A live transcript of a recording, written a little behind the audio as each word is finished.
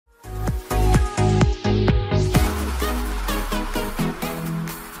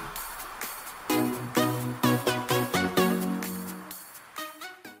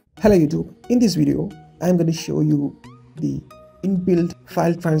Hello YouTube, in this video I'm going to show you the inbuilt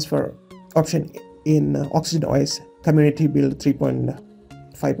file transfer option in OxygenOS community build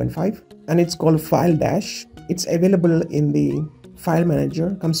 3.5.5 and it's called File Dash. It's available in the file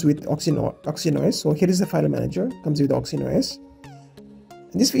manager, comes with OxygenOS. So here is the file manager, comes with OxygenOS.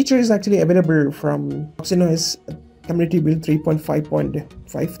 This feature is actually available from OxygenOS community build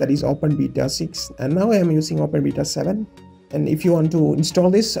 3.5.5, that is open beta 6, and now I am using open beta 7. And if you want to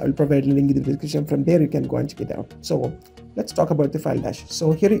install this, I'll provide a link in the description. From there you can go and check it out. So let's talk about the File Dash.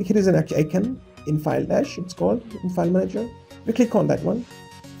 So here is an icon in File Dash, it's called in File Manager. We click on that one.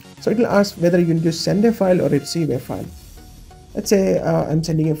 So it will ask whether you need to send a file or receive a file. Let's say I'm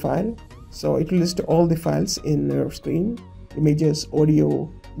sending a file. So it will list all the files in your screen: images,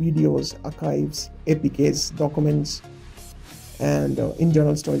 audio, videos, archives, APKs, documents, and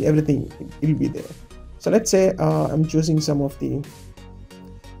internal storage, everything it will be there. So let's say I'm choosing some of the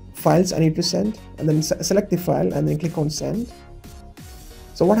files I need to send, and then select the file and then click on send.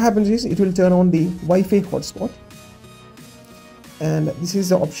 So what happens is it will turn on the Wi-Fi hotspot, and this is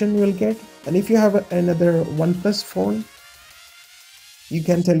the option you will get. And if you have another OnePlus phone, you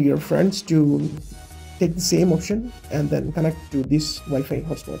can tell your friends to take the same option and then connect to this Wi-Fi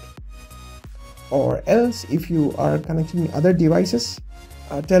hotspot. Or else, if you are connecting other devices,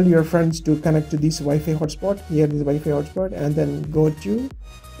 tell your friends to connect to this Wi-Fi hotspot. Here is the Wi-Fi hotspot, and then go to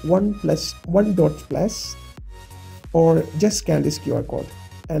OnePlus, or just scan this QR code,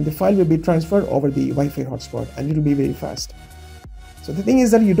 and the file will be transferred over the Wi-Fi hotspot, and it will be very fast. So the thing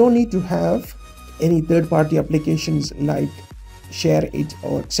is that you don't need to have any third-party applications like ShareIt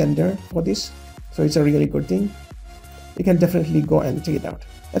or Sender for this. So it's a really good thing. You can definitely go and check it out.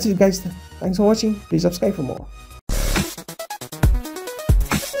 That's it guys. Thanks for watching. Please subscribe for more.